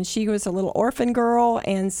Gables, and she was a little orphan girl.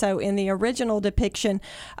 And so in the original depiction,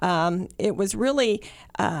 it was really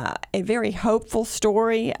a very hopeful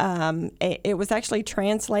story. It was actually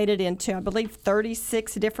translated into, I believe,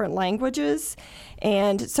 36 different languages.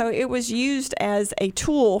 And so it was used as a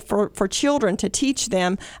tool for children to teach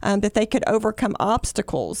them that they could overcome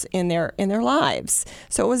obstacles in their lives.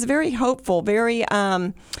 So it was very hopeful, very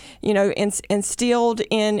instilled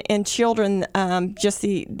in children just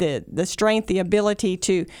the strength, the ability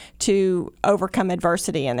to overcome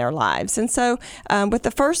adversity in their lives. And so with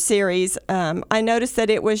the first series, I noticed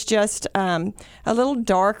that it was just a little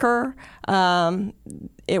darker.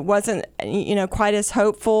 It wasn't, quite as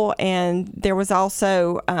hopeful, and there was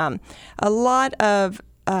also a lot of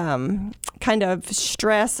kind of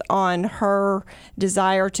stress on her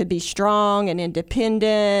desire to be strong and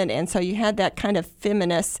independent, and so you had that kind of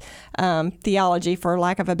feminist theology, for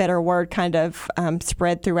lack of a better word, kind of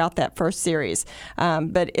spread throughout that first series.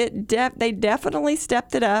 But they definitely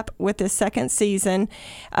stepped it up with the second season.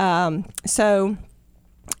 So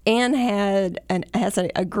Anne has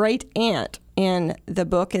a great aunt in the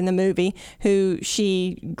book, in the movie, who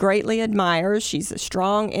she greatly admires. She's a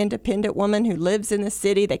strong, independent woman who lives in the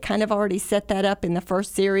city. They kind of already set that up in the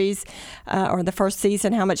first series or the first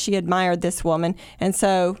season, how much she admired this woman. And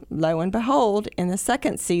so, lo and behold, in the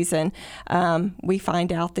second season, we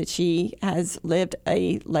find out that she has lived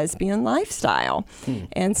a lesbian lifestyle.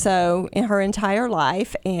 And so, in her entire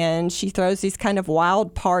life, and she throws these kind of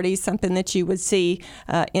wild parties, something that you would see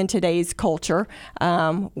in today's culture,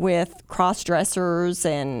 with cross-dressers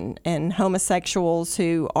and homosexuals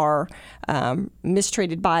who are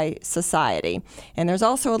mistreated by society. And there's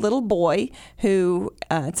also a little boy who,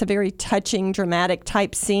 it's a very touching, dramatic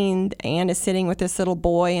type scene. Anne is sitting with this little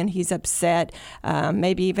boy, and he's upset,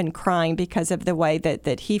 maybe even crying because of the way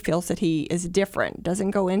that he feels that he is different.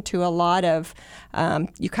 Doesn't go into a lot of,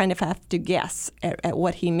 you kind of have to guess at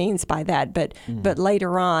what he means by that. But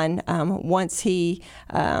later on, once he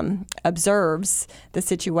observes the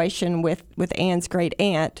situation with Anne's great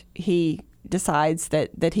aunt, he decides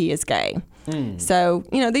that he is gay. So,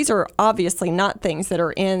 these are obviously not things that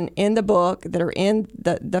are in the book, that are in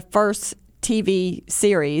the first TV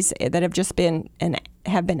series, that have just been and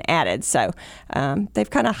have been added. So they've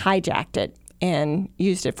kind of hijacked it and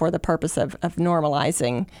used it for the purpose of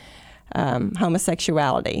normalizing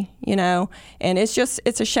homosexuality, and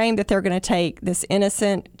it's a shame that they're going to take this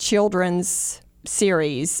innocent children's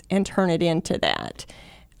series and turn it into that.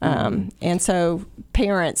 And so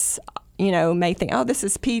parents, may think, oh, this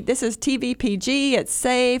is TV PG, it's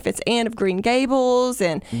safe, it's Anne of Green Gables,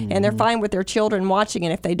 and they're fine with their children watching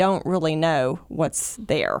it if they don't really know what's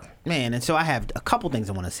there. Man, and so I have a couple things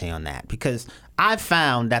I want to say on that, because I've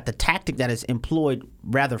found that the tactic that is employed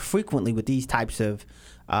rather frequently with these types of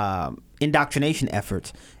indoctrination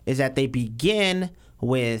efforts is that they begin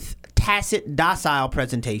with tacit, docile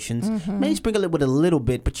presentations, maybe sprinkle it with a little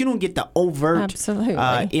bit, but you don't get the overt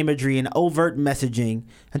imagery and overt messaging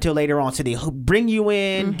until later on. So they bring you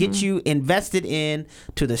in, get you invested in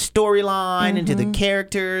to the storyline and to the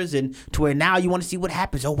characters, and to where now you want to see what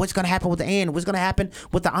happens. Oh, what's going to happen with the aunt? What's going to happen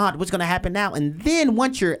with the aunt? What's going to happen now? And then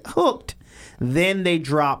once you're hooked, then they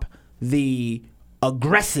drop the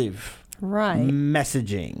aggressive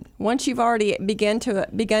messaging. Once you've already begun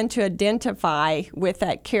to identify with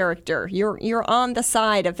that character, you're on the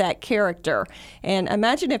side of that character. And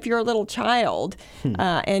imagine if you're a little child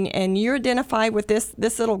and you identify with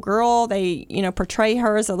this little girl. They portray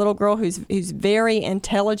her as a little girl who's very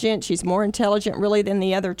intelligent. She's more intelligent really than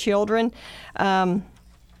the other children. And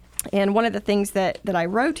one of the things that I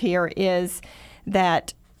wrote here is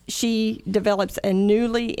that she develops a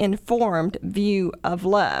newly informed view of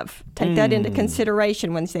love. Take that into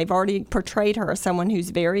consideration when they've already portrayed her as someone who's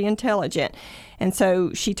very intelligent. And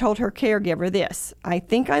so she told her caregiver this: I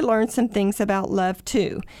think I learned some things about love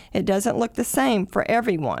too. It doesn't look the same for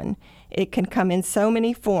everyone. It can come in so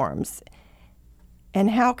many forms. And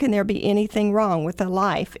how can there be anything wrong with a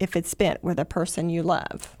life if it's spent with a person you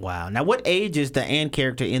love? Wow. Now, what age is the Anne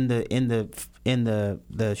character in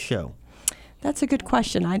the show? That's a good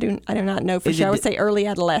question. I do not know for Is sure. it I would say early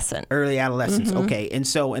adolescent. Early adolescence. Okay. And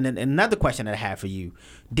so, and then another question that I have for you: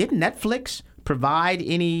 did Netflix provide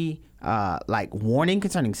any like warning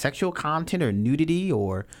concerning sexual content or nudity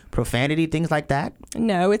or profanity, things like that?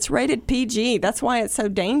 No, it's rated PG. That's why it's so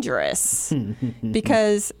dangerous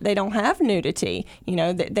because they don't have nudity. You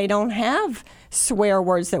know, they don't have swear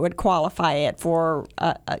words that would qualify it for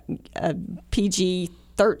a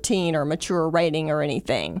PG-13 or mature rating or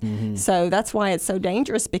anything. So that's why it's so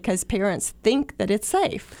dangerous, because parents think that it's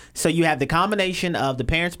safe. So you have the combination of the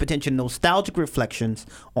parents' potential nostalgic reflections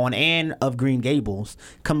on Anne of Green Gables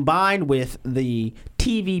combined with the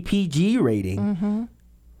TV PG rating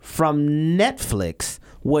from Netflix,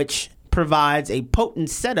 which provides a potent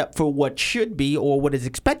setup for what should be, or what is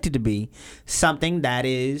expected to be, something that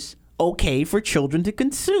is okay for children to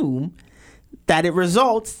consume, that it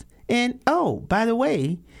results in, oh, by the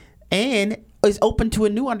way, Anne is open to a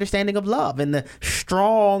new understanding of love, and the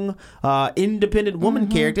strong, independent woman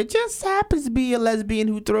character just happens to be a lesbian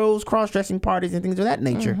who throws cross-dressing parties and things of that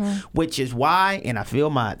nature, which is why, and I feel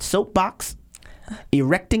my soapbox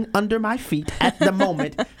erecting under my feet at the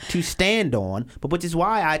moment to stand on, but which is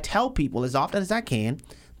why I tell people as often as I can,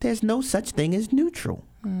 there's no such thing as neutral.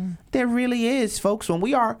 There really is, folks. When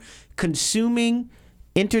we are consuming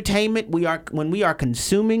entertainment, when we are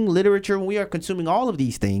consuming literature, when we are consuming all of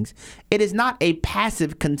these things, it is not a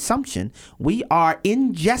passive consumption. We are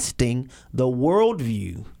ingesting the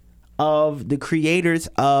worldview of the creators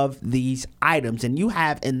of these items. And you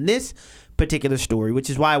have in this particular story, which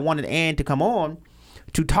is why I wanted Anne to come on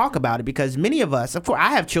to talk about it, because many of us, of course, I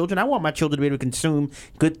have children. I want my children to be able to consume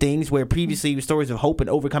good things where previously were stories of hope and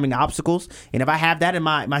overcoming obstacles. And if I have that in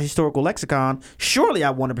my historical lexicon, surely I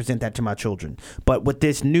want to present that to my children. But with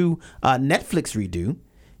this new Netflix redo,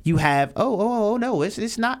 you have, no,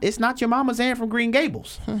 it's not your mama's Anne from Green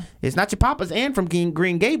Gables. It's not your papa's Anne from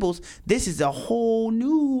Green Gables. This is a whole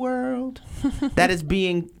new world that is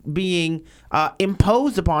being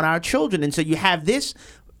imposed upon our children. And so you have this,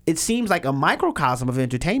 it seems like a microcosm of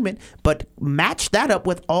entertainment, but match that up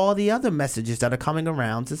with all the other messages that are coming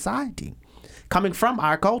around society, coming from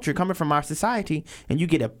our culture, coming from our society, and you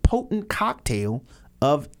get a potent cocktail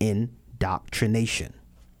of indoctrination.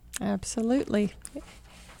 Absolutely.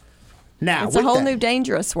 Now, it's a whole new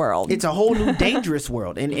dangerous world. It's a whole new dangerous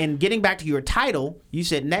world. And getting back to your title, you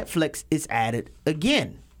said Netflix is at it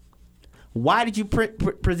again. Why did you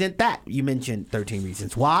present that? You mentioned 13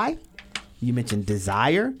 Reasons Why. You mentioned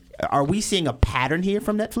Desire. Are we seeing a pattern here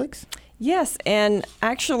from Netflix? Yes, and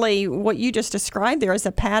actually what you just described there is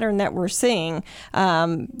a pattern that we're seeing.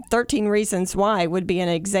 13 Reasons Why would be an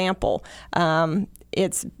example.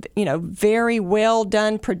 It's, very well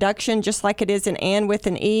done production, just like it is in Anne with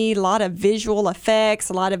an E. A lot of visual effects,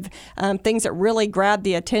 a lot of things that really grab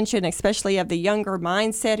the attention, especially of the younger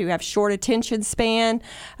mindset who have short attention span.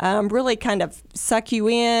 Really kind of suck you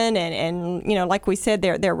in, and like we said,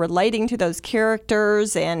 they're relating to those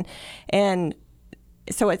characters, and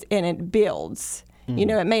so it builds.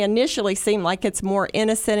 It may initially seem like it's more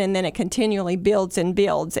innocent, and then it continually builds and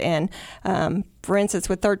builds. And for instance,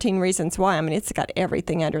 with 13 Reasons Why, it's got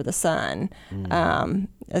everything under the sun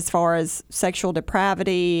as far as sexual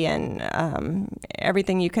depravity and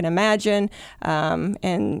everything you can imagine.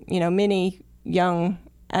 And many young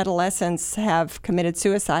adolescents have committed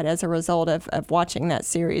suicide as a result of watching that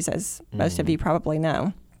series, as most of you probably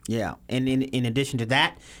know. Yeah, and in addition to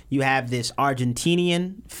that, you have this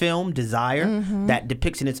Argentinian film, Desire, that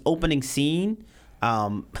depicts in its opening scene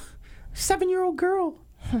 7-year-old girl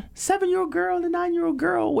and a 9-year-old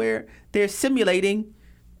girl, where they're simulating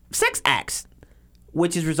sex acts,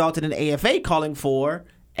 which has resulted in AFA calling for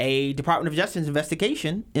a Department of Justice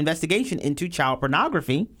investigation into child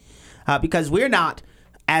pornography, because we're not,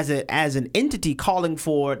 as an entity, calling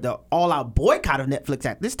for the all-out boycott of Netflix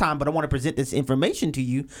at this time, but I want to present this information to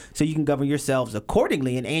you so you can govern yourselves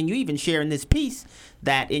accordingly. And you even share in this piece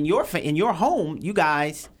that in your home, you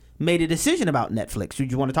guys made a decision about Netflix. Do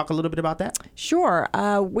you want to talk a little bit about that? Sure.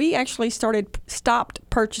 We actually stopped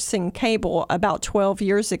purchasing cable about 12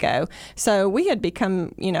 years ago, so we had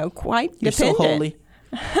become, quite dependent. You're so holy.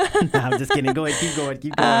 No, I'm just kidding. Go ahead.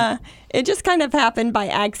 Keep going. It just kind of happened by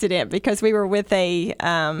accident, because we were with a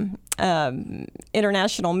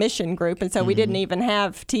international mission group, and so we didn't even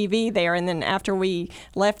have TV there. And then after we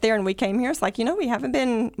left there and we came here, it's like, we haven't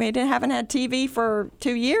had TV for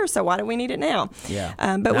 2 years, so why do we need it now?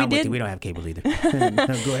 Yeah, but we did. We don't have cable either. Go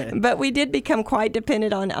ahead. But we did become quite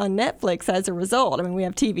dependent on Netflix as a result. I mean, we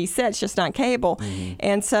have TV sets, just not cable.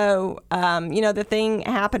 And so, the thing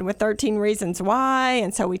happened with 13 Reasons Why,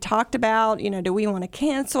 and so we talked about, do we want to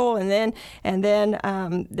cancel? And then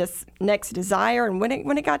this Next Desire, and when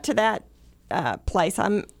it got to that place,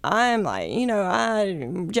 I'm like,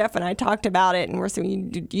 Jeff and I talked about it, and we're saying,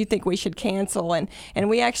 do you think we should cancel? And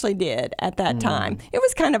we actually did at that time. It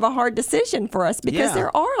was kind of a hard decision for us because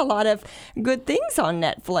there are a lot of good things on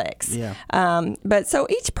Netflix. Yeah. But so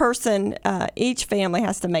each person, each family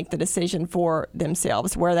has to make the decision for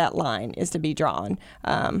themselves where that line is to be drawn.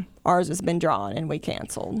 Ours has been drawn, and we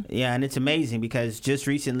canceled. Yeah, and it's amazing because just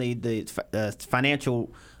recently the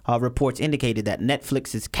financial reports indicated that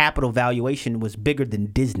Netflix's capital valuation was bigger than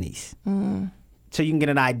Disney's. So you can get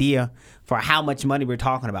an idea for how much money we're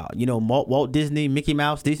talking about. Walt Disney, Mickey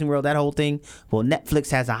Mouse, Disney World, that whole thing. Well,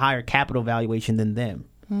 Netflix has a higher capital valuation than them.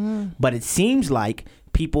 But it seems like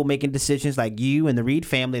people making decisions like you and the Reed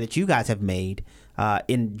family that you guys have made,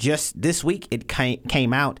 in just this week, it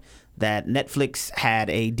came out that Netflix had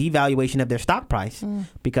a devaluation of their stock price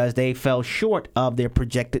because they fell short of their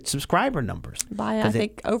projected subscriber numbers. By, I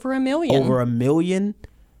think, over 1 million. Over 1 million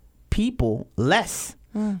people less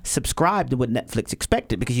subscribed to what Netflix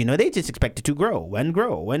expected because, they just expected to grow and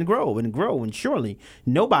grow and grow and grow. And surely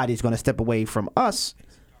nobody's going to step away from us.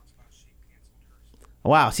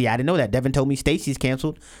 Wow, see, I didn't know that. Devin told me Stacy's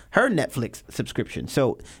canceled her Netflix subscription.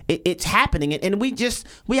 So it's happening, and we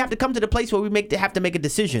have to come to the place where we have to make a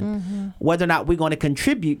decision whether or not we're going to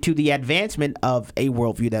contribute to the advancement of a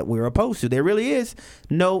worldview that we're opposed to. There really is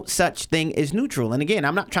no such thing as neutral. And again,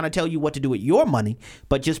 I'm not trying to tell you what to do with your money,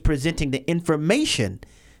 but just presenting the information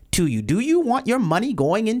to you. Do you want your money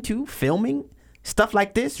going into filming stuff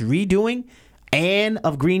like this, redoing Anne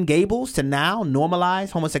of Green Gables to now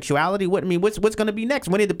normalize homosexuality? What's going to be next?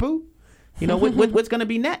 Winnie the Pooh? What's going to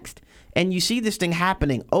be next? And you see this thing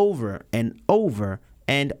happening over and over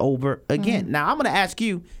and over again. Now, I'm going to ask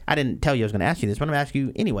you, I didn't tell you I was going to ask you this, but I'm going to ask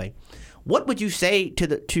you anyway. What would you say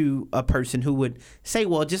to a person who would say,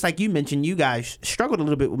 well, just like you mentioned, you guys struggled a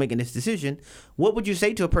little bit with making this decision. What would you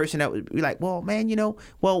say to a person that would be like, well, man,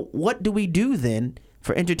 what do we do then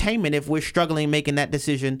for entertainment if we're struggling making that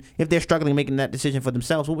decision? If they're struggling making that decision for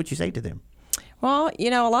themselves, what would you say to them? Well,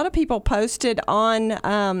 a lot of people posted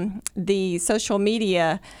on the social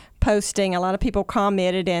media posting. A lot of people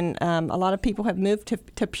commented, and a lot of people have moved to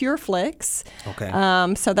PureFlix.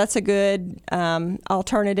 Okay. So that's a good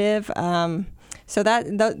alternative. So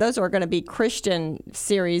those are going to be Christian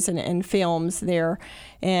series and films there.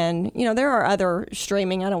 And, there are other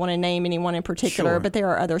streaming. I don't want to name anyone in particular, but there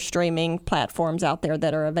are other streaming platforms out there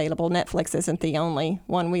that are available. Netflix isn't the only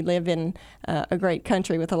one. We live in a great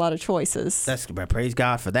country with a lot of choices. Praise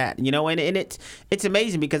God for that. And it's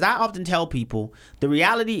amazing because I often tell people the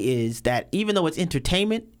reality is that even though it's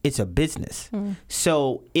entertainment, it's a business.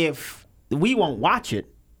 So if we won't watch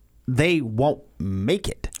it, they won't make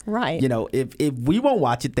it. Right. If we won't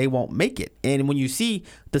watch it, they won't make it. And when you see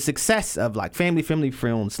the success of like family-friendly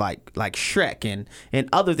films like Shrek and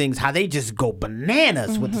other things, how they just go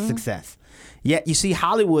bananas with the success. Yet you see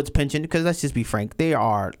Hollywood's penchant, because let's just be frank, they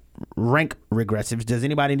are rank regressives. Does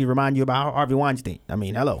anybody need to remind you about Harvey Weinstein? I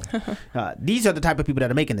mean, hello. These are the type of people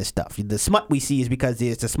that are making this stuff. The smut we see is because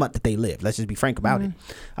it's the smut that they live. Let's just be frank about it.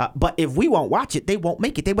 But if we won't watch it, they won't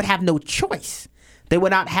make it. They would have no choice. They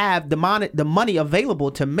would not have the money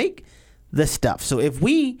available to make the stuff. So if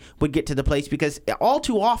we would get to the place, because all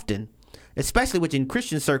too often, especially within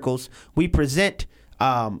Christian circles, we present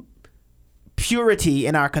purity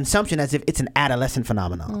in our consumption as if it's an adolescent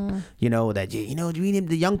phenomenon. The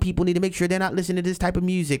young people need to make sure they're not listening to this type of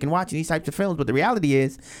music and watching these types of films. But the reality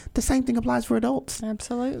is the same thing applies for adults.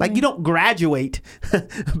 Absolutely. Like, you don't graduate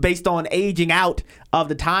based on aging out of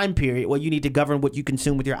the time period where you need to govern what you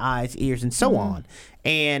consume with your eyes, ears, and so on.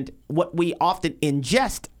 And what we often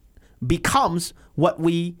ingest becomes what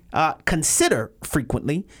we consider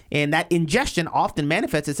frequently. And that ingestion often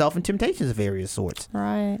manifests itself in temptations of various sorts.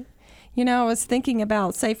 Right. I was thinking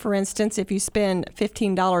about, say, for instance, if you spend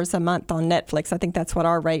 $15 a month on Netflix, I think that's what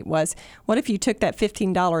our rate was. What if you took that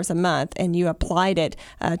 $15 a month and you applied it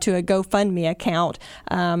to a GoFundMe account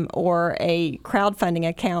or a crowdfunding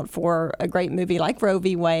account for a great movie like Roe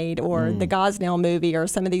v. Wade or the Gosnell movie or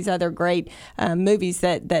some of these other great movies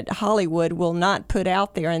that Hollywood will not put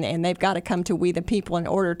out there, and they've got to come to we the people in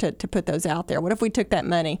order to put those out there. What if we took that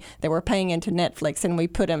money that we're paying into Netflix and we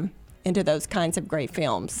put them into those kinds of great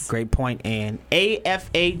films. Great point, Ann.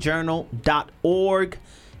 AFAjournal.org.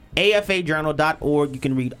 AFAjournal.org. You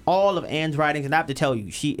can read all of Ann's writings, and I have to tell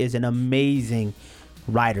you, she is an amazing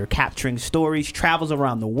writer, capturing stories, travels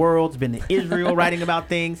around the world, has been to Israel writing about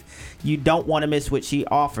things. You don't want to miss what she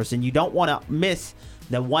offers, and you don't want to miss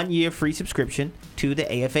the 1-year free subscription to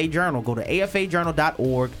the AFA Journal. Go to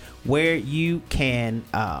afajournal.org where you can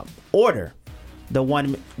order the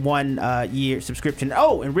one year subscription.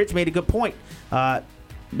 Oh, and Rich made a good point.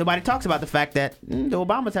 Nobody talks about the fact that the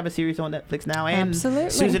Obamas have a series on Netflix now, and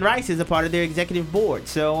Absolutely. Susan Rice is a part of their executive board.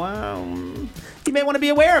 So you may want to be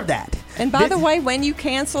aware of that. And by the way, when you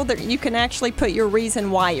cancel, you can actually put your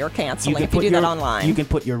reason why you're canceling if you do that online. You can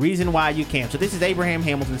put your reason why you cancel. This is Abraham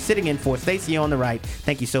Hamilton sitting in for Stacey on the Right.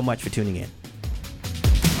 Thank you so much for tuning in.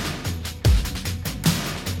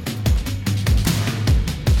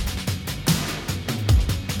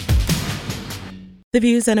 The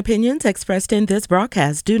views and opinions expressed in this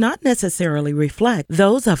broadcast do not necessarily reflect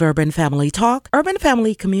those of Urban Family Talk, Urban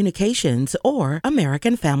Family Communications, or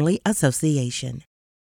American Family Association.